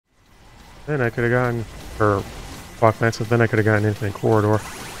Then I could have gotten, or block that, so then I could have gotten Infinite Corridor.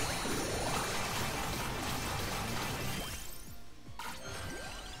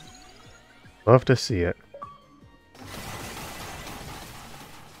 Love to see it.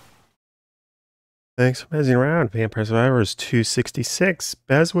 Thanks for messing around. Vampire Survivors 266.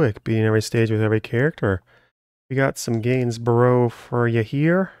 BESWEC, beating every stage with every character. We got some Gains Boro for you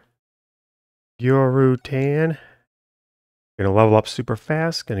here. Gyorunton. Gonna level up super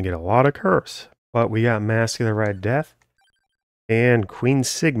fast. Gonna get a lot of curse. But we got Mask of the Red Death. And Queen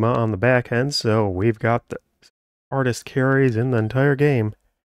Sigma on the back end. So we've got the hardest carries in the entire game.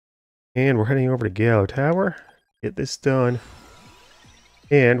 And we're heading over to Gallo Tower. Get this done.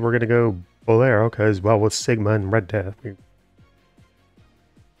 And we're gonna go Bolero, because, well, with Sigma and Red Death. What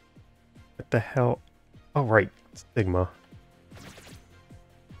the hell? Oh, right. Sigma.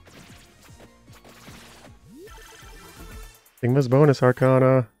 Sigma's bonus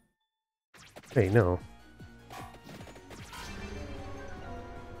Arcana. Hey, no.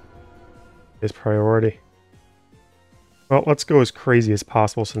 His priority. Well, let's go as crazy as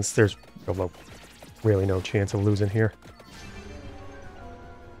possible since there's really no chance of losing here.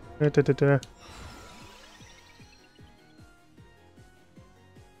 Da-da-da-da.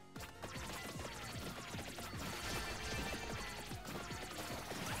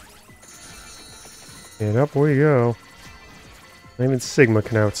 And up we go. Even Sigma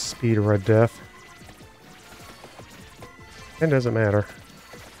can outspeed Red Death. It doesn't matter.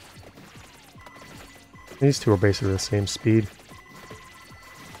 These two are basically the same speed.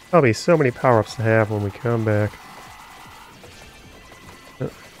 There'll be so many power-ups to have when we come back.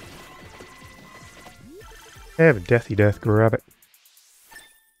 Have a Deathy Death, grab it.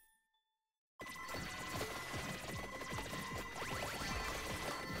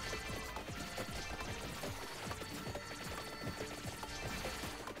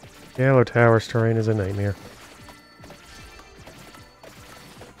 Gallo Tower's terrain is a nightmare.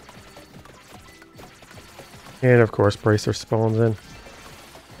 And of course, Bracer spawns in.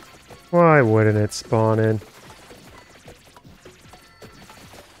 Why wouldn't it spawn in?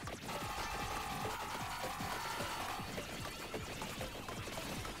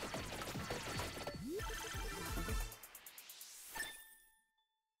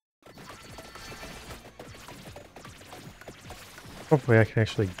 Hopefully I can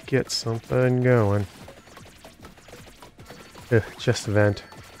actually get something going. Ugh, just vent.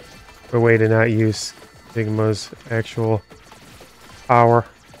 A way to not use Sigma's actual power.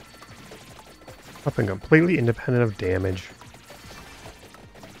 Something completely independent of damage.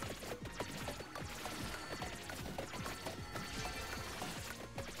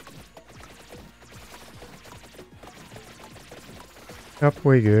 Up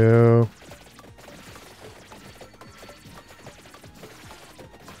we go.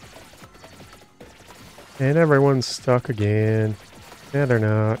 And everyone's stuck again. Yeah, they're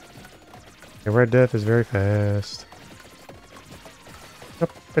not. The Red Death is very fast. Up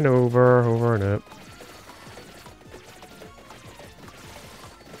and over, over and up.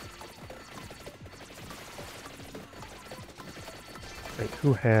 Right,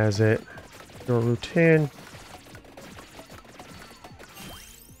 who has it? Gyorunton.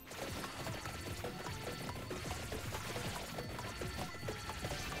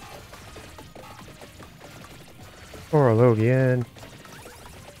 Or Logian.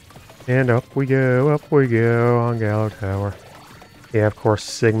 And up we go on Gallo Tower. Yeah, of course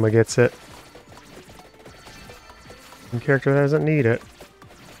Sigma gets it. Some character that doesn't need it.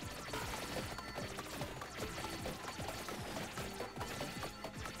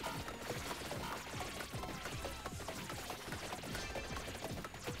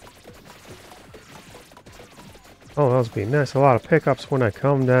 Oh, that was be nice. A lot of pickups when I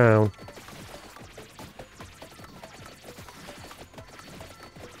come down.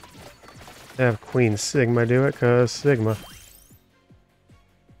 Have Queen Sigma do it, cause Sigma.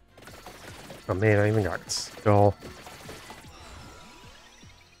 Oh man, I even got Skull.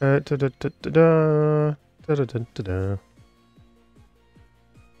 Wait,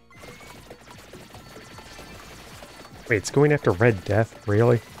 it's going after Red Death,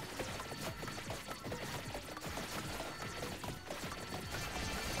 really?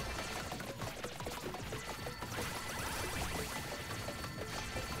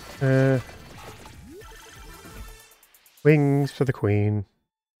 Wings for the Queen.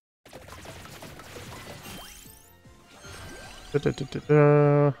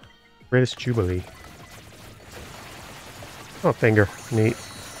 Greatest Jubilee. Oh, finger. Neat.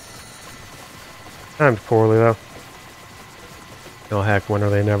 Timed poorly, though. Oh, heck, when are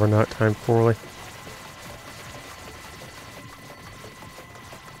they never not timed poorly?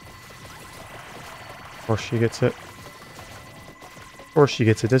 course she gets it. Of course she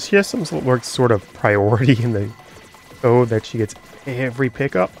gets it. Does she have some sort of priority in the code that she gets every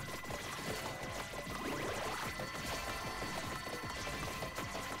pickup?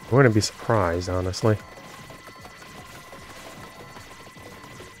 I wouldn't be surprised, honestly.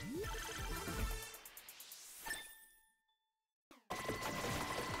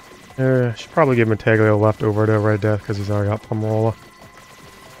 Should probably give Metaglio left over to Red Death because he's already got Pumrola.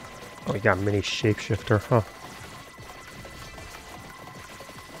 Oh, he got Mini Shapeshifter, huh?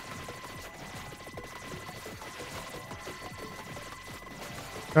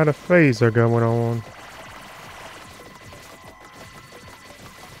 Got a phaser going on.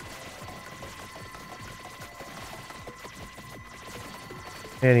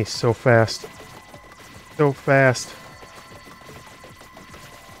 And he's so fast. So fast.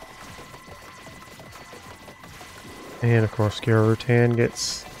 And of course, Gyorunton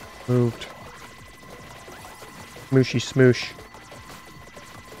gets moved. Smooshy smoosh.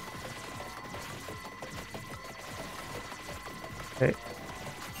 Okay.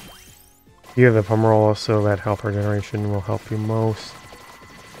 You have the Pumrola, so that health regeneration will help you most.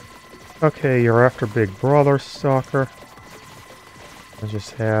 Okay, you're after Big Brother, Stalker. Let's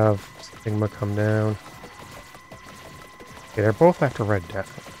just have Sigma come down. Okay, they're both after Red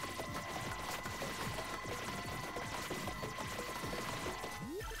Death.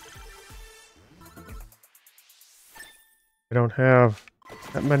 I don't have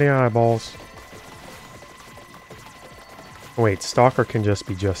that many eyeballs. Wait, Stalker can just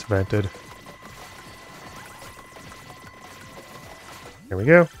be vented. There we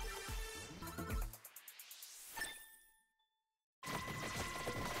go.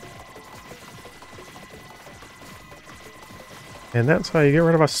 And that's how you get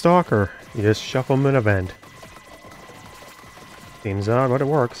rid of a Stalker. You just shuffle them in a vent. Seems odd, but it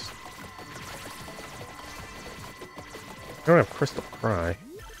works. I don't have Crystal Cry.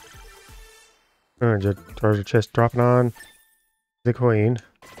 Treasure chest dropping on the Queen.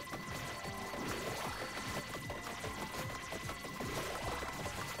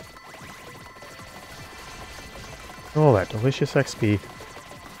 Oh, that delicious XP.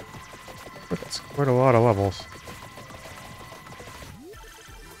 Look, that's quite a lot of levels.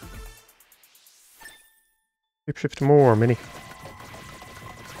 Shift more, Mini.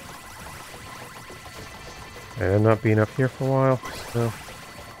 And I'm not being up here for a while, so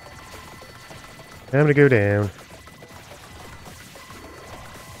time to go down.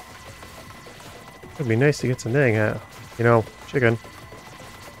 It'd be nice to get some dang hat, you know, chicken.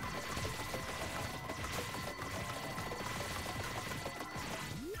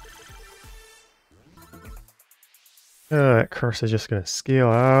 That curse is just gonna scale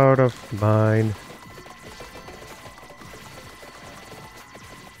out of mine.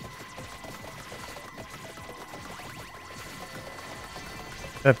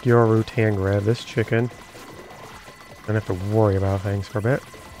 Have Gyorunton grab this chicken. Don't have to worry about things for a bit.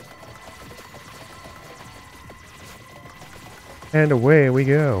 And away we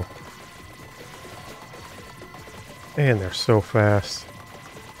go. Man, they're so fast.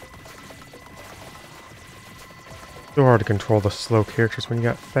 So hard to control the slow characters when you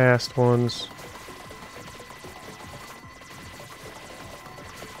got fast ones.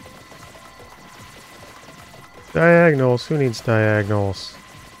 Diagonals. Who needs diagonals?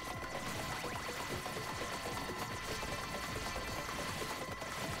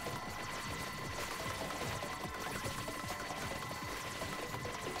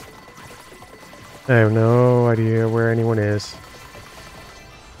 I have no idea where anyone is.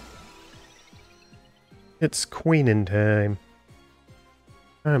 It's queening time.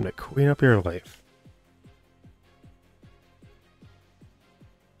 Time to queen up your life.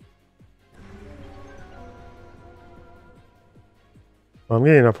 Well, I'm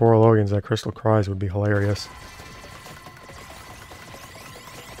getting enough Royal Logans that Crystal Cries would be hilarious.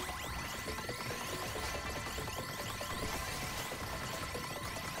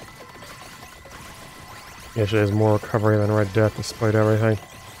 Yeah, she has more recovery than Red Death despite everything.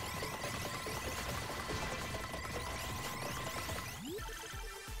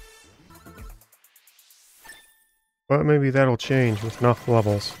 But maybe that'll change with enough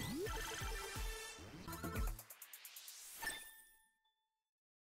levels.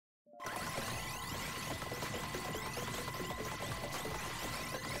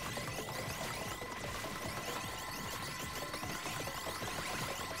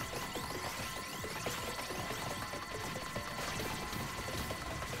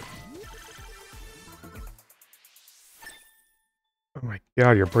 Oh my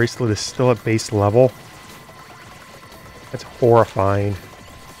god, your bracelet is still at base level? That's horrifying.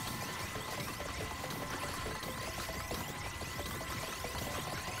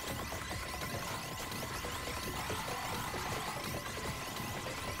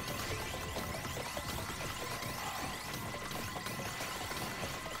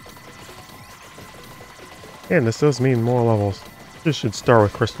 And this does mean more levels. Just should start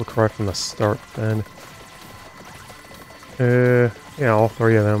with Crystal Cry from the start then. Yeah, all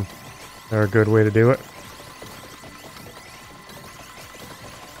three of them are a good way to do it.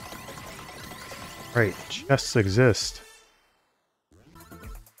 Right, chests exist.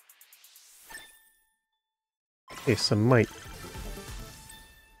 Hey, some might.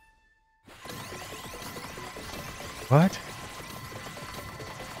 What?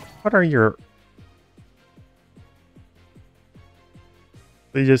 What are your...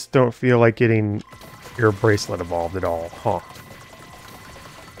 They just don't feel like getting your bracelet evolved at all, huh?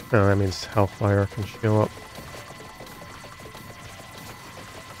 No, that means Hellfire can show up.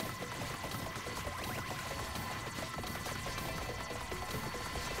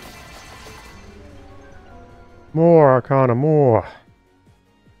 More Arcana, more!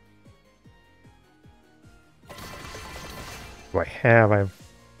 What do I have? I have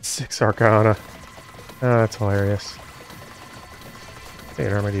 6 Arcana. Oh, that's hilarious. Hey,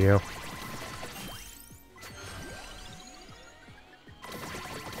 an Arma Dio.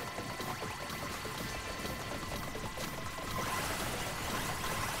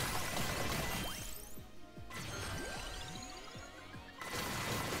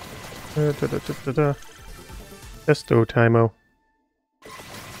 Chesto Timo.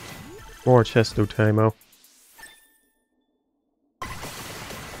 More Chesto Timo.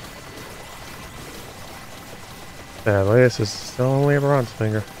 Sadly, this is still only a bronze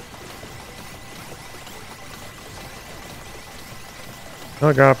finger.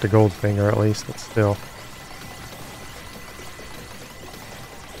 I got up to gold finger at least, but still.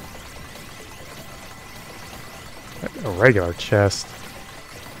 A regular chest.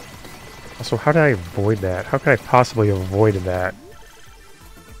 Also, how did I avoid that? How could I possibly have avoided that?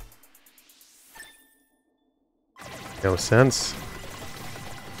 No sense.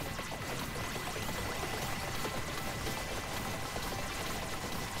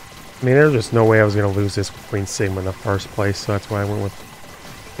 I mean, there's just no way I was going to lose this with Queen Sigma in the first place, so that's why I went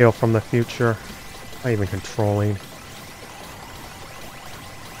with Hail from the Future. Not even controlling.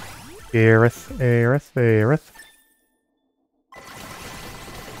 Aerith, Aerith, Aerith.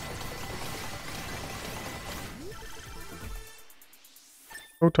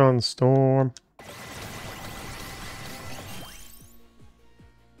 Photon Storm.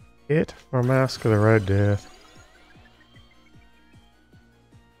 Hit for Mask of the Red Death.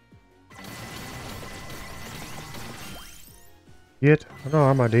 Get an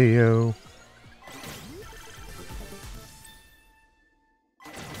Arma Dio.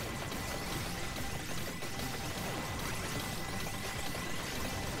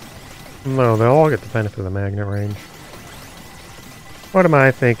 No, they'll all get the benefit of the magnet range. What am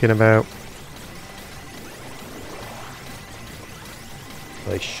I thinking about?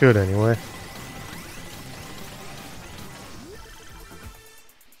 They should anyway.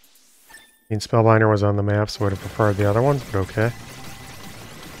 I mean, Spellbinder was on the map, so I would have preferred the other ones, but okay.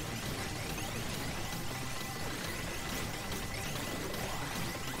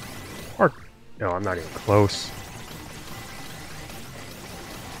 Or, no, I'm not even close.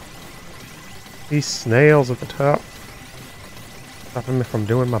 These snails at the top. Stopping me from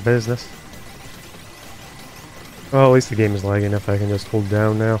doing my business. Well, at least the game is lagging if I can just hold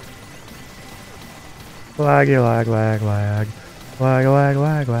down now. Laggy, lag, lag, lag. Lag, lag,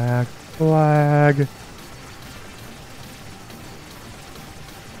 lag, lag. Lag.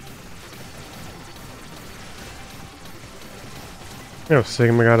 No,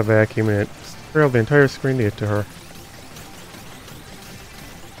 Sigma got a vacuum and it trailed the entire screen to get to her.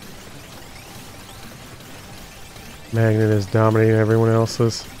 Magnet is dominating everyone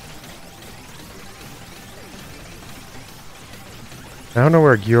else's. I don't know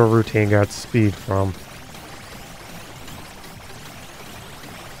where Gyorunton got speed from.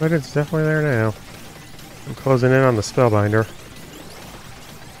 But it's definitely there now. I'm closing in on the Spellbinder.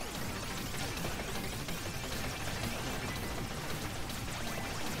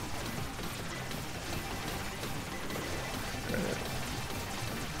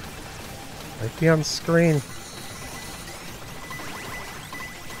 Might be on screen.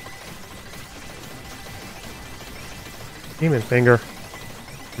 Demon Finger.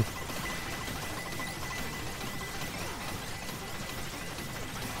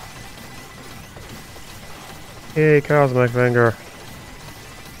 Hey, Cosmic Finger.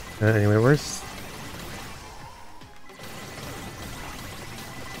 Anyway, where's...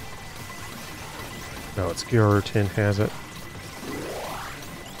 No, it's Gyorunton has it.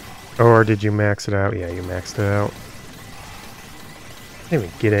 Or did you max it out? Yeah, you maxed it out. Didn't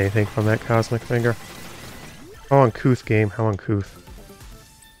even get anything from that Cosmic Finger. How uncouth game, how uncouth.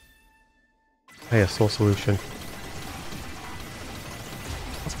 Hey, a soul solution.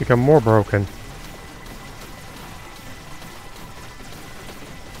 Let's become more broken.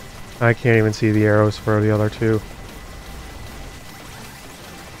 I can't even see the arrows for the other two.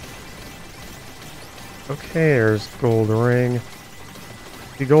 Okay, there's gold ring.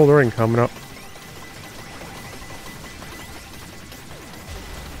 The gold ring coming up.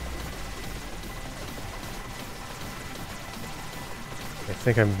 I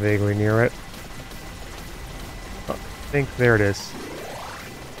think I'm vaguely near it. Oh, I think there it is.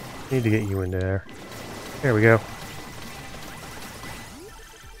 Need to get you into there. There we go.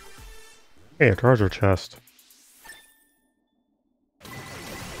 Hey, a treasure chest.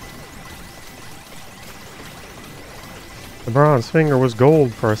 The bronze finger was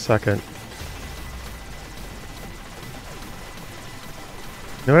gold for a second.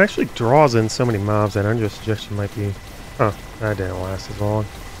 No, it actually draws in so many mobs that I'm just suggesting might be... Huh, that didn't last as long.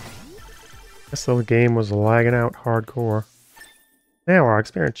 Guess the game was lagging out hardcore. Now our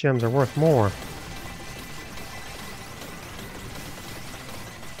experience gems are worth more.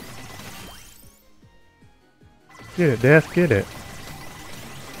 Get it, Death, get it.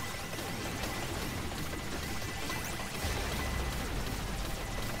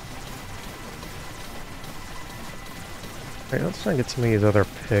 Alright, let's try and get some of these other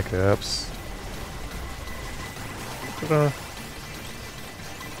pickups. Ta-da.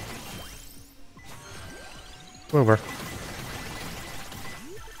 Over.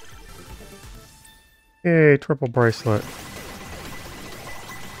 Yay, triple bracelet.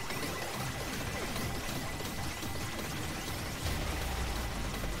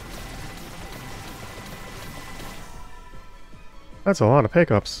 That's a lot of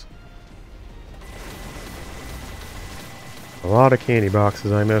pickups. A lot of candy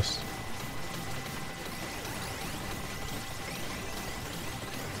boxes I missed.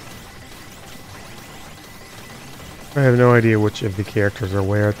 I have no idea which of the characters are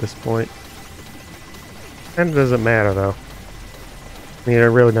where at this point. And it doesn't matter though. I mean, it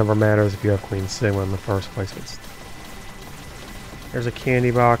really never matters if you have Queen Sigma in the first place. There's a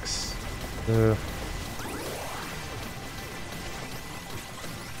candy box. No,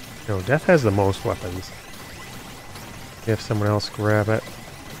 Death has the most weapons. If someone else grab it.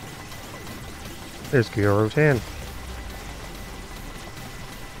 There's Gyorunton.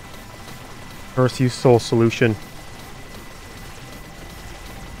 First use soul solution.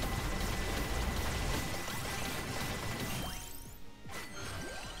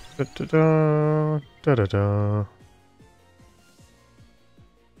 Da-da-da, da-da-da.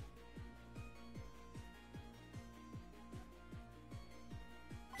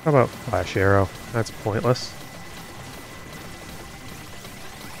 How about Flash Arrow? That's pointless.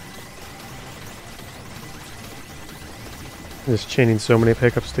 Just chaining so many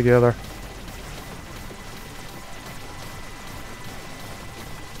pickups together.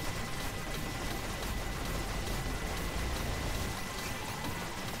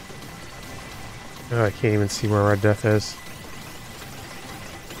 Oh, I can't even see where our death is.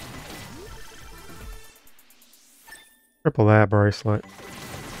 Triple that bracelet.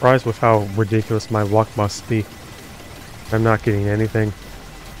 Surprised with how ridiculous my luck must be. I'm not getting anything.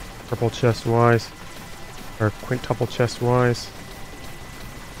 Triple chest wise. Or quintuple chest wise.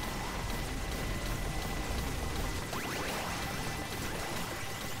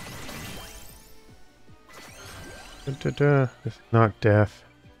 Da-da-da. It's not death.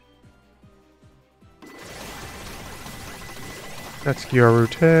 That's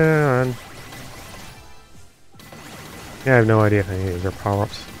Gyorunton. Yeah, I have no idea if any of these are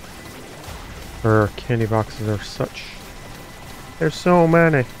power-ups. Or candy boxes or such. There's so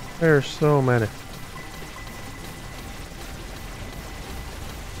many. There's so many.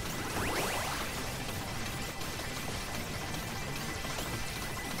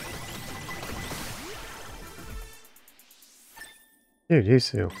 Dude,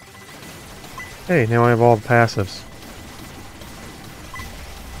 Yisu. Hey, now I have all the passives.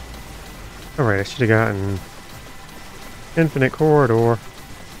 Alright, I should have gotten Infinite Corridor.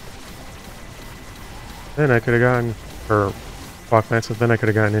 Then I could have gotten, or Block Massive, then I could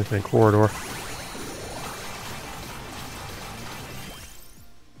have gotten Infinite Corridor.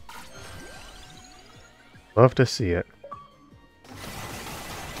 Love to see it.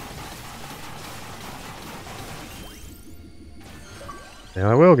 Now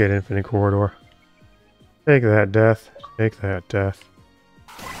I will get Infinite Corridor. Take that, Death. Take that, Death.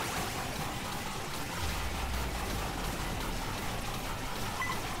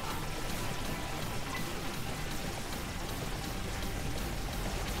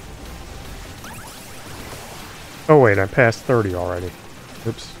 Oh wait, I'm past 30 already.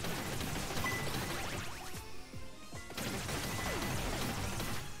 Oops.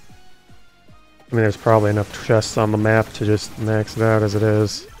 I mean, there's probably enough chests on the map to just max it out as it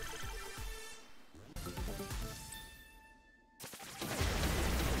is.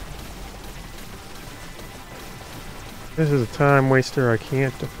 This is a time waster I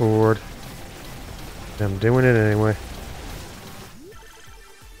can't afford. I'm doing it anyway.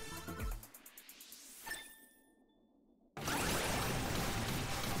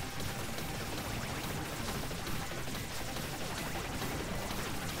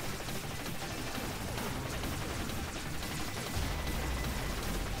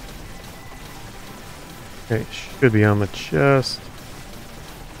 Okay, should be on the chest.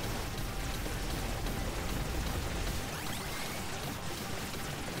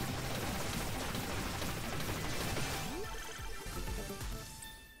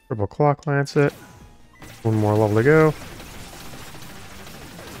 Triple clock lancet. One more level to go.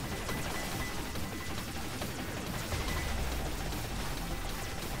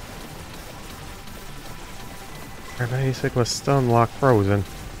 Arma Dio stun lock frozen.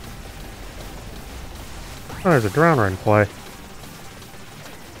 Oh, there's a drowner in play.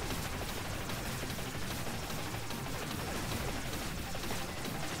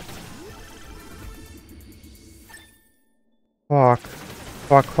 Clock.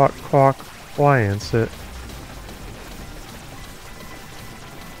 Clock, clock, clock. Lance it.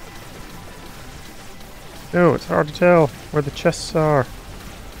 No, it's hard to tell where the chests are.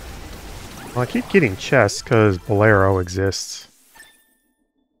 Well, I keep getting chests because Bolero exists.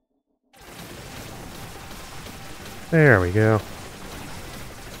 There we go.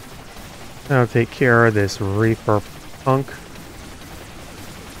 Now take care of this Reaper punk.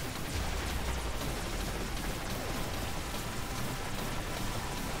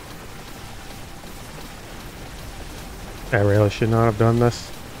 I really should not have done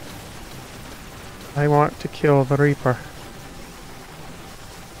this. I want to kill the Reaper.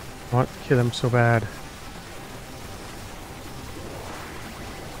 I want to kill him so bad.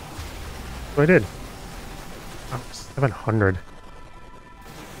 So I did. Oh, 700.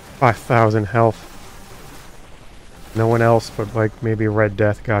 5,000 health. No one else but like maybe Red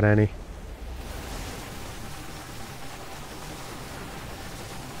Death got any.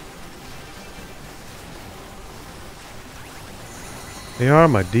 The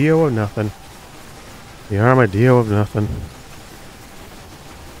Arma Dio of nothing. The Arma Dio of nothing.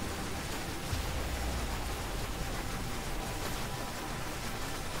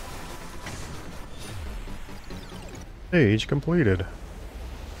 Stage completed.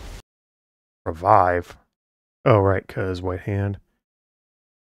 Revive. Oh, right, because White Hand.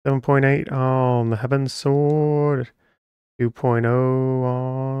 7.8 on the Heaven Sword. 2.0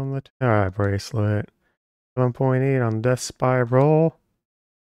 on the Tie Bracelet. 7.8 on Death Spiral.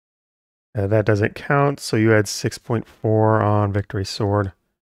 That doesn't count, so you had 6.4 on Victory Sword.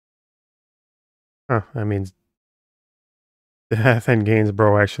 Huh, that means Death and Gains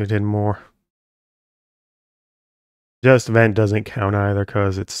Boro actually did more. Just Vent doesn't count either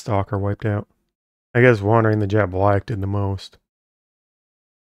because its Stalker wiped out. I guess Wandering the Jet Black did the most.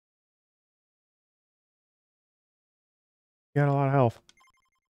 You got a lot of health.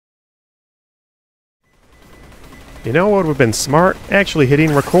 You know what would have been smart? Actually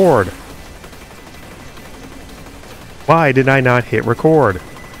hitting record. Why did I not hit record?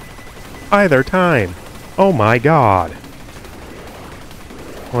 Either time. Oh my god.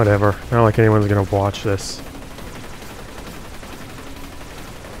 Whatever. Not like anyone's gonna watch this.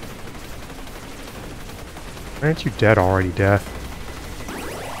 Aren't you dead already, Death?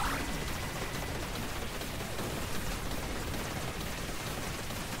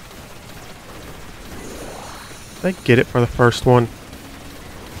 Did I get it for the first one?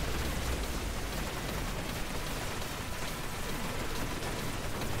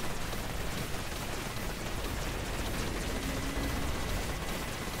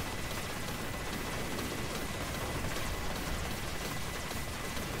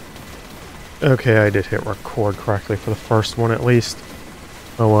 Okay, I did hit record correctly for the first one at least.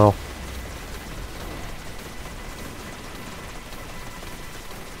 Oh well.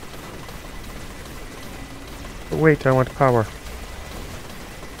 But wait, I want power.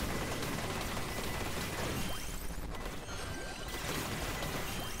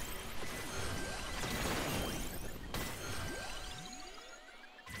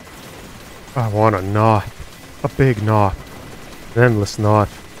 I want a knot. A big knot. An endless knot.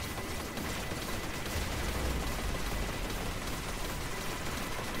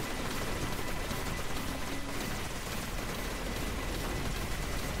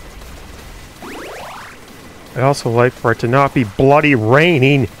 I'd also like for it to not be bloody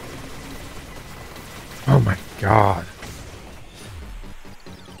raining. Oh my god.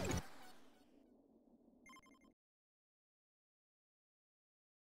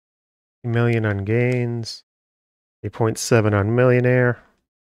 million on Gains. 8.7 on Millionaire.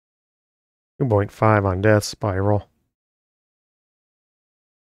 2.5 on Death Spiral.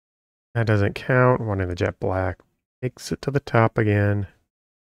 That doesn't count. One in the Jet Black. Takes it to the top again.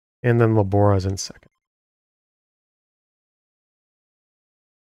 And then Labora's in second.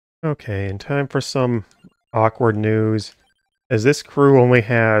 Okay, and time for some awkward news. As this crew only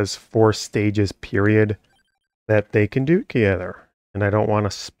has 4 stages, period, that they can do together. And I don't want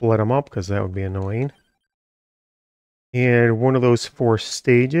to split them up because that would be annoying. And one of those 4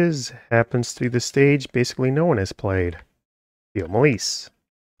 stages happens to be the stage basically no one has played. Yo Molise.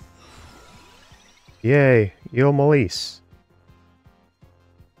 Yay, Yo Molise.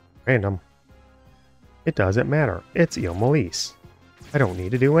 Random. It doesn't matter. It's Yo Molise. I don't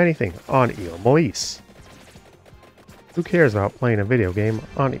need to do anything on Yo Molise. Who cares about playing a video game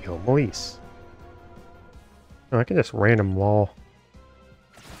on Yo Molise? Oh, I can just random wall.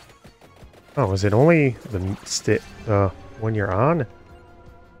 Oh, is it only the when you're on?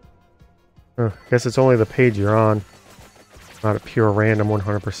 Guess it's only the page you're on. Not a pure random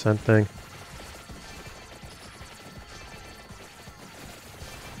 100% thing.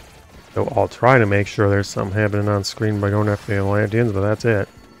 So I'll try to make sure there's something happening on screen by going after the Atlanteans, but that's it.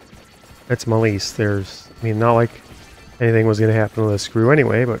 It's Molise. I mean, not like anything was going to happen with this crew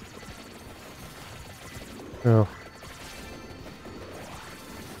anyway, but... Oh.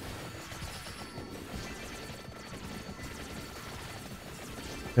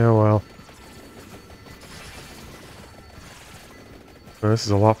 Oh well. Well, this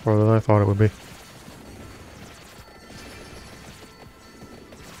is a lot farther than I thought it would be.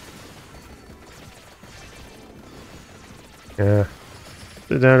 Yeah.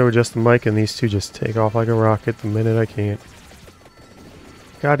 Sit down to adjust the mic and these two just take off like a rocket the minute I can't.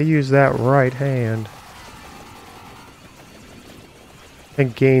 Gotta use that right hand.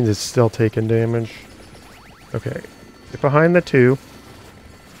 And Gains is still taking damage. Okay. Get behind the 2.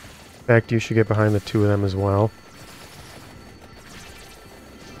 In fact, you should get behind the 2 of them as well.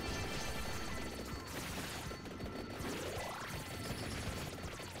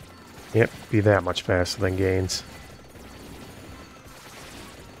 Can't be that much faster than Gains.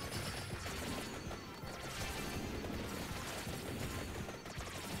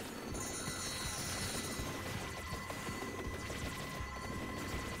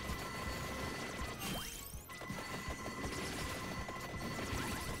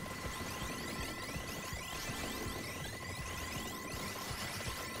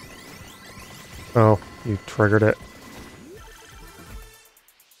 Oh, you triggered it.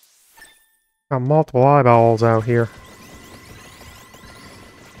 Got multiple eyeballs out here.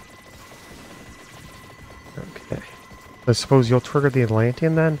 Okay. I suppose you'll trigger the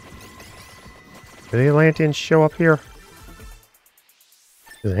Atlantean then? Do the Atlanteans show up here?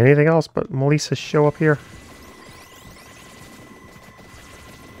 Does anything else but Molise show up here?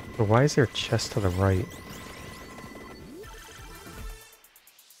 But why is there a chest to the right?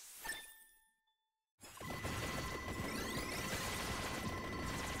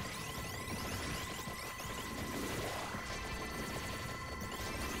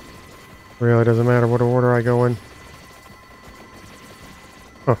 Really doesn't matter what order I go in.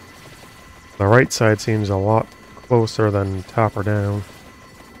 Huh. The right side seems a lot closer than top or down.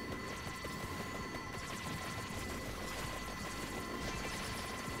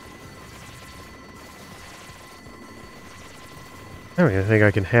 I don't even think I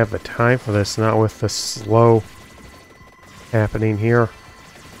can have the time for this, not with the slow happening here.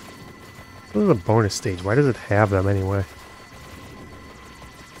 This is a bonus stage. Why does it have them anyway?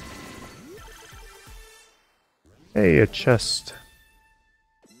 Hey, a chest.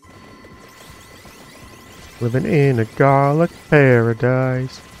 Living in a garlic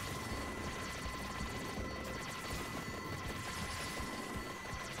paradise.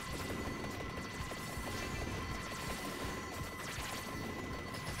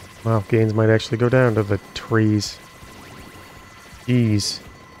 Wow, Gains might actually go down to the trees. Jeez.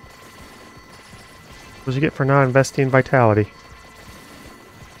 What did you get for not investing in vitality?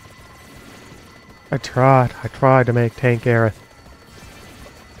 I tried to make Tank Aerith.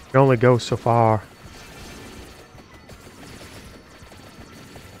 It only goes so far.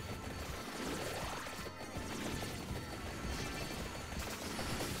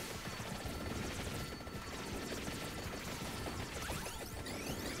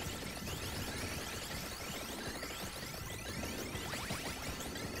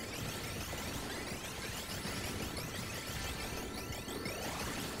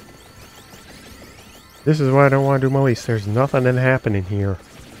 This is why I don't want to do Molise. There's nothing happening here.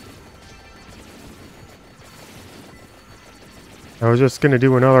 I was just gonna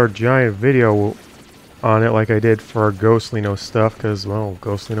do another giant video on it like I did for Ghostlino stuff, because, well,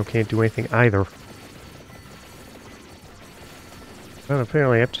 Ghostlino can't do anything either. But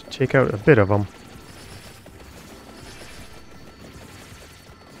apparently I have to check out a bit of them.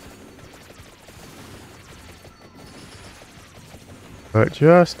 But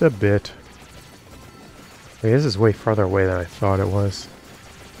just a bit. Wait, this is way farther away than I thought it was.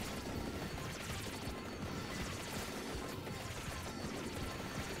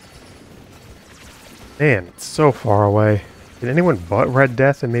 Man, it's so far away. Did anyone but Red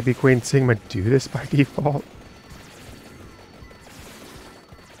Death and maybe Queen Sigma do this by default?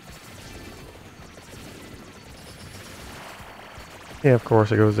 Yeah, of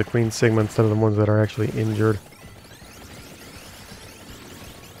course it goes to Queen Sigma instead of the ones that are actually injured.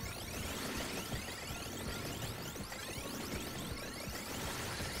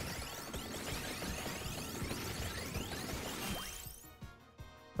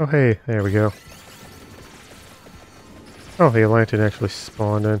 Oh hey, there we go. Oh, the Atlantean actually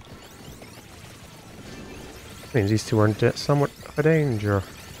spawned in. Means these two are in somewhat of a danger.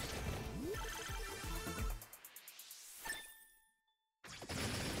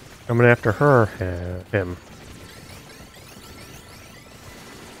 Coming after her, him.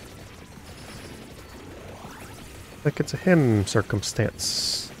 Like it's a him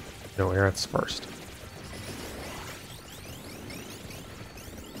circumstance. No, Aerith's first.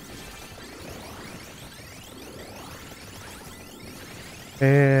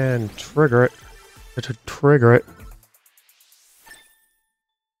 And trigger it. To trigger it.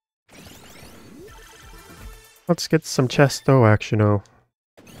 Let's get some chesto action, oh.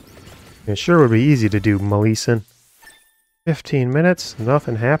 It sure would be easy to do, Molise. 15 minutes,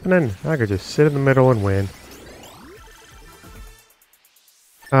 nothing happening. I could just sit in the middle and win.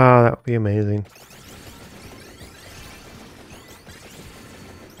 Ah, that would be amazing.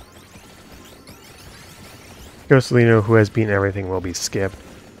 Ghostlino, who has beaten everything, will be skipped.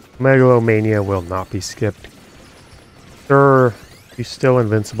 Megalomania will not be skipped. Sure, he's still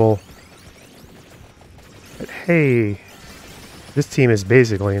invincible. But hey, this team is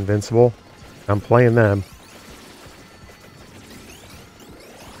basically invincible. I'm playing them.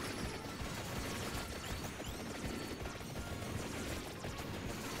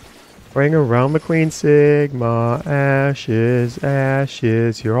 Bring around the Queen Sigma. Ashes,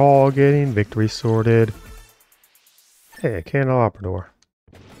 ashes. You're all getting victory sorted. Hey, a candelabra door.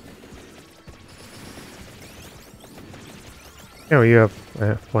 Oh, you have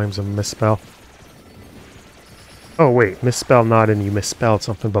flames of misspell. Oh wait, misspell not in you misspelled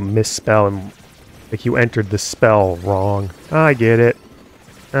something, but misspell and like you entered the spell wrong. I get it.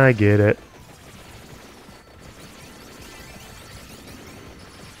 I get it.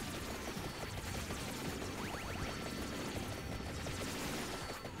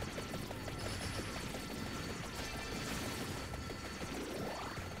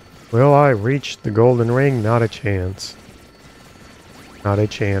 Will I reach the golden ring? Not a chance. Not a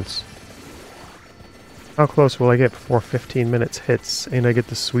chance. How close will I get before 15 minutes hits and I get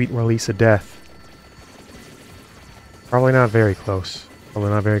the sweet release of death? Probably not very close. Probably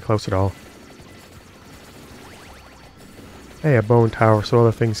not very close at all. Hey, a bone tower so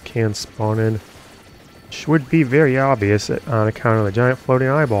other things can spawn in. Which would be very obvious on account of the giant floating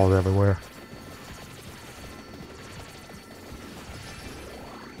eyeballs everywhere.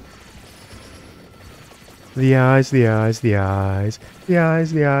 The eyes, the eyes, the eyes, the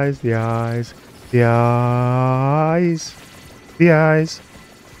eyes, the eyes, the eyes, the eyes, the eyes.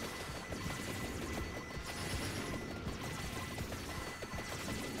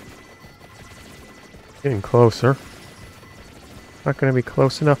 Getting closer. Not gonna be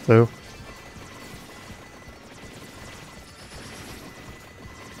close enough though.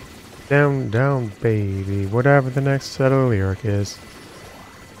 Down, down, baby. Whatever the next set of lyric is.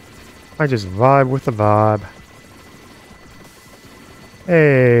 I just vibe with the vibe.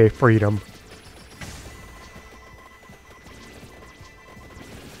 Hey, freedom.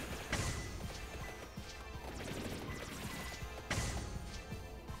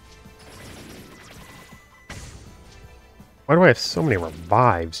 Why do I have so many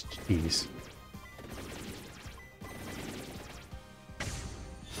revives? Jeez.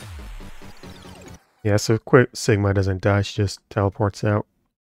 Yeah, so quick Sigma doesn't die, she just teleports out.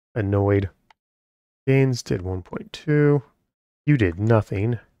 Annoyed. Gains did 1.2. You did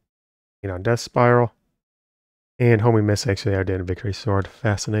nothing. On Death Spiral. And Homie Miss actually I did a Victory Sword.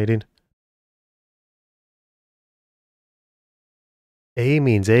 Fascinating. A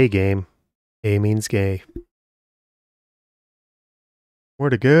means A game. A means gay. Where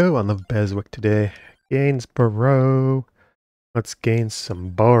to go on the BESWEC today? Gains Boro. Let's gain some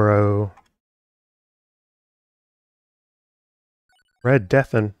Boro. Red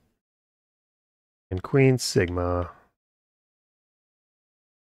Deathin. And Queen Sigma.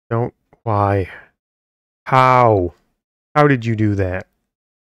 Don't. Why? How? How did you do that?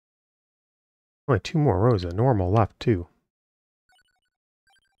 Only 2 more rows of normal left, too.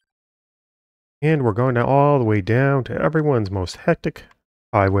 And we're going all the way down to everyone's most hectic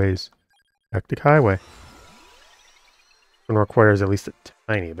highways. Hectic Highway. One requires at least a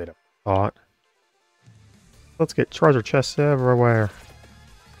tiny bit of thought. Let's get treasure chests everywhere.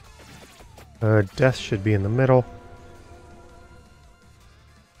 Death should be in the middle.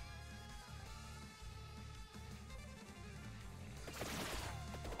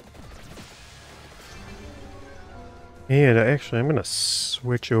 And actually, I'm going to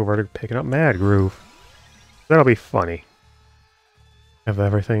switch over to picking up Mad Groove. That'll be funny. Have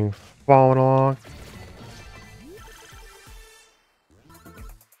everything following along.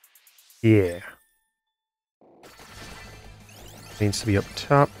 Yeah. Needs to be up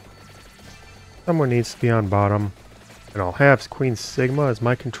top. Someone needs to be on bottom. And I'll have Queen Sigma as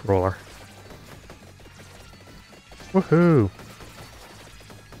my controller. Woohoo!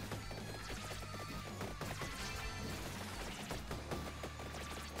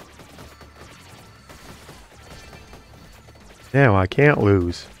 Now I can't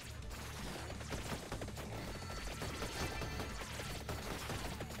lose.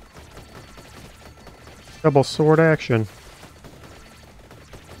 Double sword action.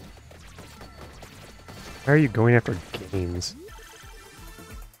 Why are you going after Gains?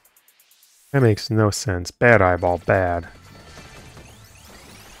 That makes no sense. Bad eyeball, bad.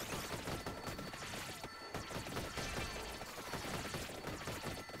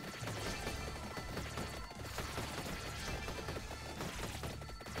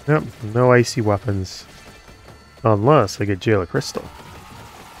 Yep, no icy weapons. Unless I get Jailer Crystal.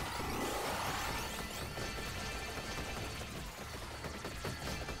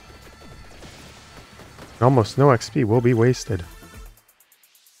 Almost no XP will be wasted.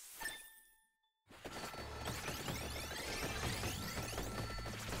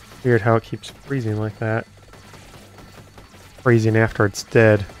 Weird how it keeps freezing like that. Freezing after it's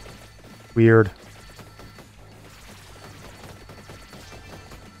dead. Weird.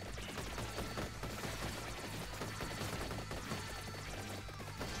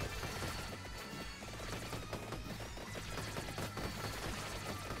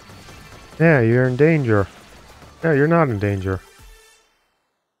 Yeah, you're in danger. Yeah, you're not in danger.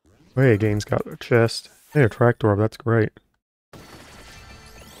 Wait, Gains got a chest. Hey, a tractor orb, that's great.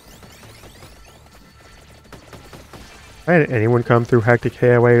 Had anyone come through Hectic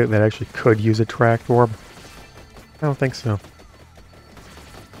Highway that actually could use a tractor orb? I don't think so.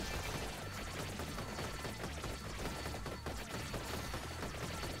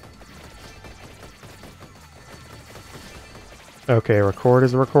 Okay, record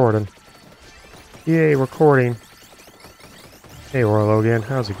is recording. Yay, recording. Hey, Warlogan,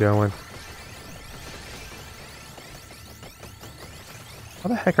 how's it going? How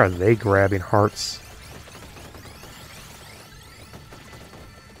the heck are they grabbing hearts?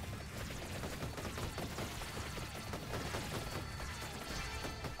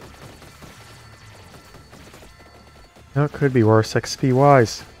 Now it could be worse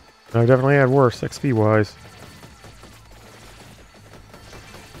XP-wise. I definitely had worse XP-wise.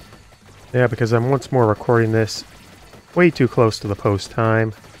 Yeah, because I'm once more recording this way too close to the post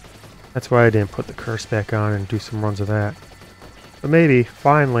time. That's why I didn't put the curse back on and do some runs of that. But maybe,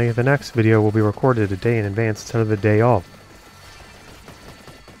 finally, the next video will be recorded a day in advance instead of the day of.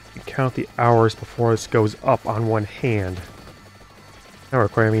 You count the hours before this goes up on one hand. That will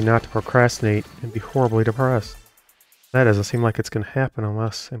require me not to procrastinate and be horribly depressed. That doesn't seem like it's going to happen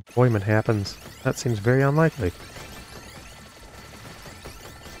unless employment happens. That seems very unlikely.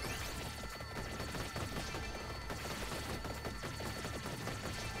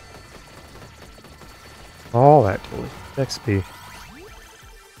 All that totally. XP.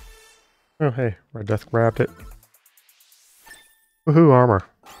 Oh hey, Red Death grabbed it. Woohoo, armor.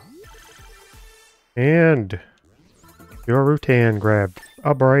 And Gyorunton grabbed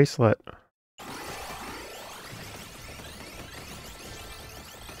a bracelet.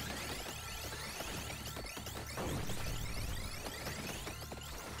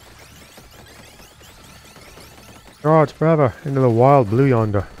 Oh, it's forever into the wild blue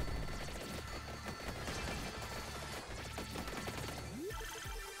yonder.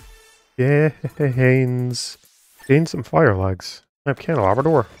 Gains. Gain some fire legs. I have candelabra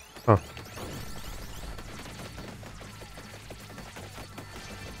door. Huh.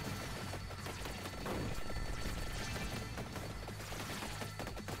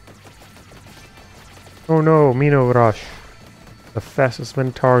 Oh no, Mino Rush. The fastest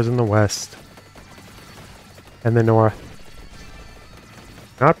Minotaurs in the west. And the north.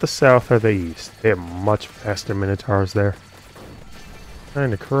 Not the south or the east. They have much faster Minotaurs there.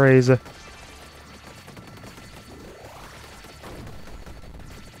 Kinda crazy.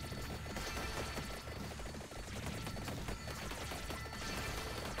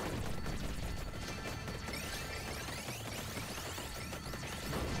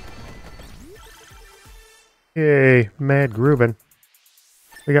 Yay, Mad Groovin'.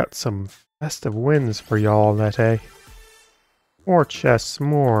 We got some festive wins for y'all that day. More chests,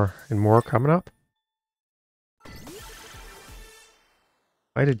 more, and more coming up.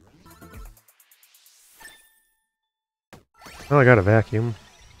 I did. Well, I got a vacuum.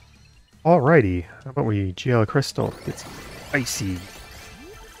 Alrighty, how about we gel a crystal? Get some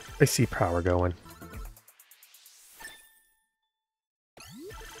icy power going.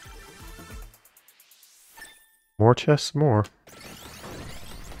 More chests, more.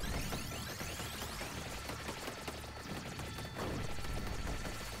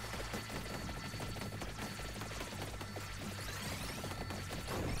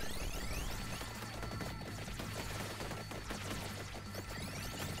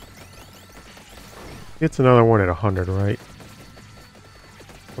 It's another one at 100, right?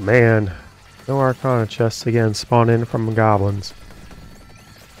 Oh, man, no Arcana chests again spawn in from goblins.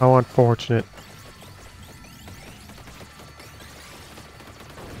 How unfortunate.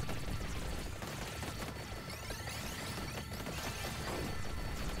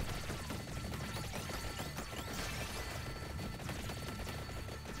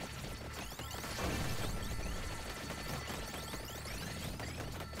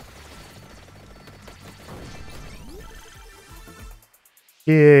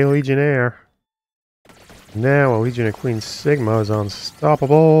 Yay, Legionnaire. Now a Legion of Queen Sigma is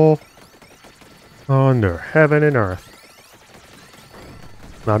unstoppable. Under heaven and earth.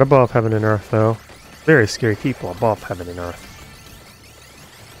 Not above heaven and earth, though. Very scary people above heaven and earth.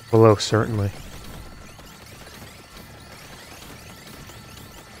 Below, certainly.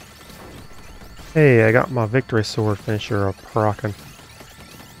 Hey, I got my victory sword finisher up rockin'.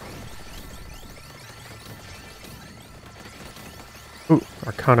 Ooh,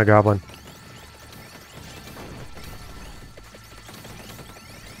 Arcana Goblin.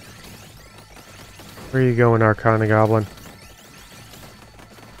 Where you going, Arcana Goblin?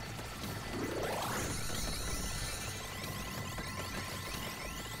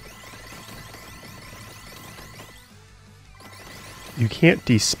 You can't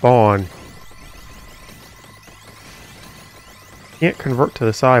despawn. You can't convert to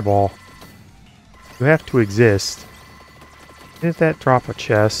this eyeball. You have to exist. Did that drop a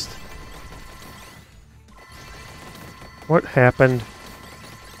chest? What happened?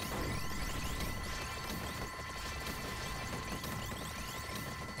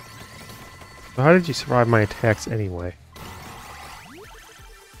 So how did you survive my attacks anyway?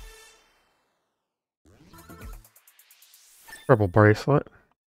 Purple bracelet.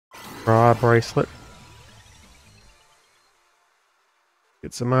 Raw bracelet.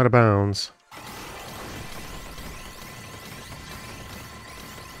 Get some out of bounds.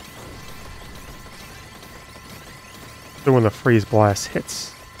 So when the freeze blast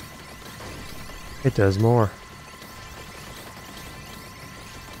hits, it does more.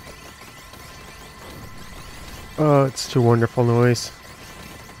 Oh, it's too wonderful noise.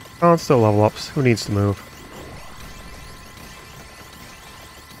 Oh, it's still level ups. Who needs to move?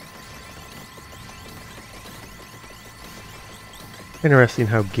 Interesting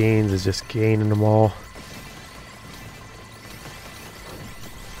how Gains is just gaining them all.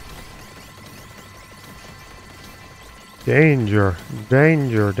 Danger,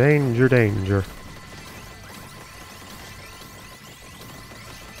 danger, danger, danger.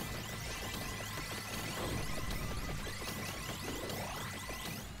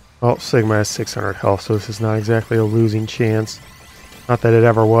 Well, Sigma has 600 health, so this is not exactly a losing chance. Not that it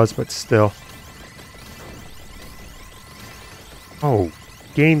ever was, but still. Oh,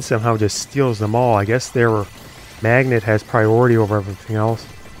 Gain somehow just steals them all. I guess their magnet has priority over everything else.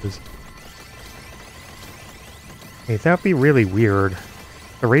 Hey, that'd be really weird.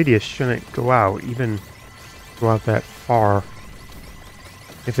 The radius shouldn't go out, even go out that far.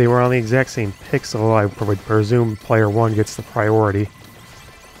 If they were on the exact same pixel, I would presume player 1 gets the priority.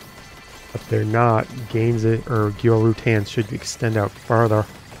 But they're not. Gains it, or Gyorunton should extend out farther.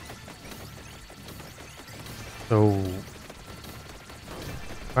 So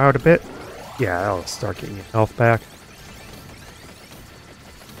out a bit. Yeah, I'll start getting your health back.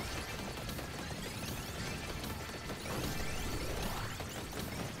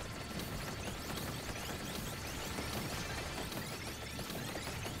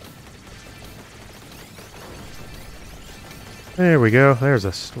 There we go. There's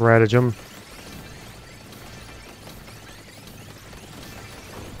a stratagem.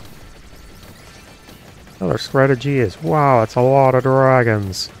 Another strategy is, wow, it's a lot of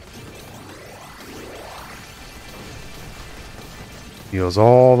dragons. Heals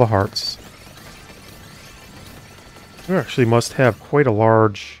all the hearts. You actually must have quite a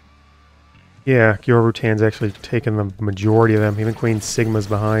large... Yeah, Gyorunton's actually taken the majority of them. Even Queen Sigma's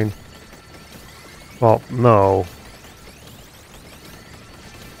behind. Well, no.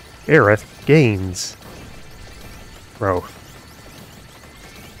 Aerith gains. Bro.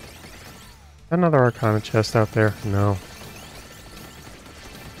 Another Arcana chest out there? No.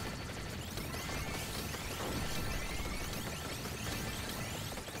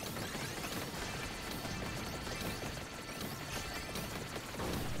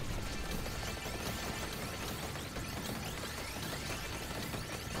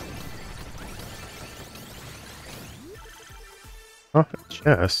 Oh, a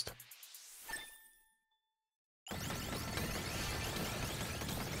chest.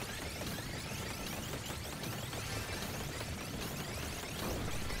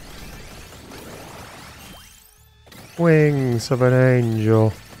 Wings of an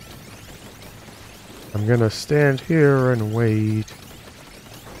angel. I'm gonna stand here and wait.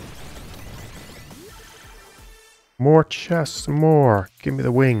 More chests, more. Give me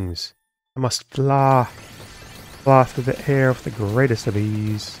the wings. I must fly. Fly through the air with the greatest of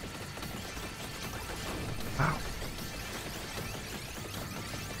ease. Wow.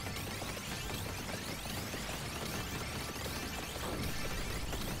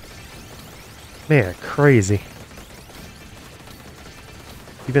 Man, crazy.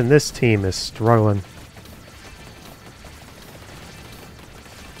 Even this team is struggling.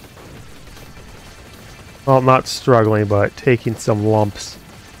 Well, not struggling, but taking some lumps.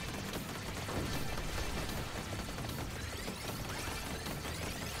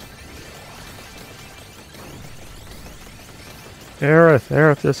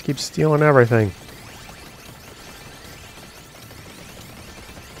 Aerith just keeps stealing everything.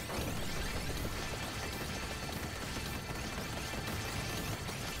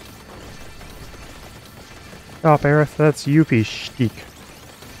 Stop, Aerith, that's Yuffie chic.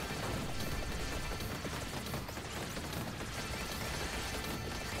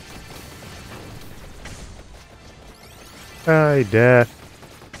 Hi, Death.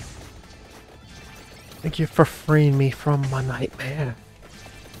 Thank you for freeing me from my nightmare.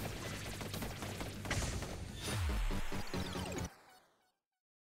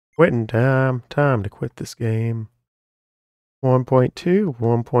 Quitting time. Time to quit this game. 1.2,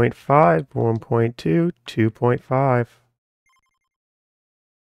 1.5, 1.2, 2.5.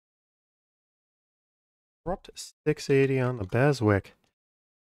 We're up to 680 on the BESWEC.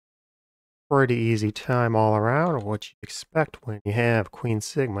 Pretty easy time all around, what you expect when you have Queen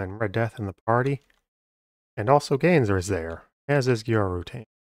Sigma and Red Death in the party. And also Gains is there, as is Gyorunton.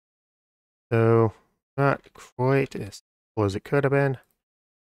 So, not quite as simple as it could have been.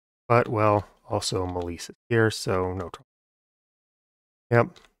 But, well, also Molise is here, so no trouble.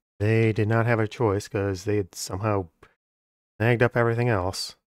 Yep, they did not have a choice because they had somehow snagged up everything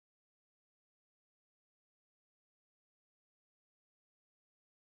else.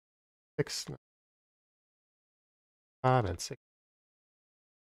 Six, 5, and 6.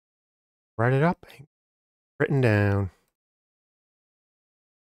 Write it up. Written down.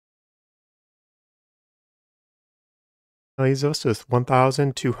 Leaves us with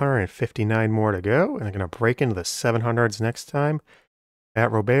 1,259 more to go, and I'm going to break into the 700s next time.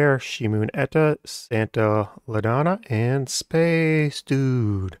 At Robert, Shimun Etta, Santa Ladonna, and Space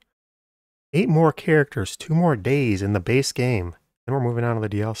Dude. 8 more characters, 2 more days in the base game. Then we're moving on to the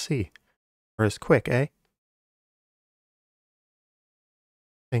DLC. Or as quick, eh?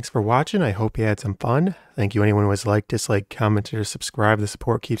 Thanks for watching. I hope you had some fun. Thank you anyone who has liked, disliked, commented, or subscribed. The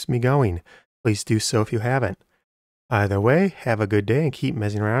support keeps me going. Please do so if you haven't. Either way, have a good day and keep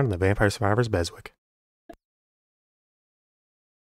messing around in the Vampire Survivors BESWEC.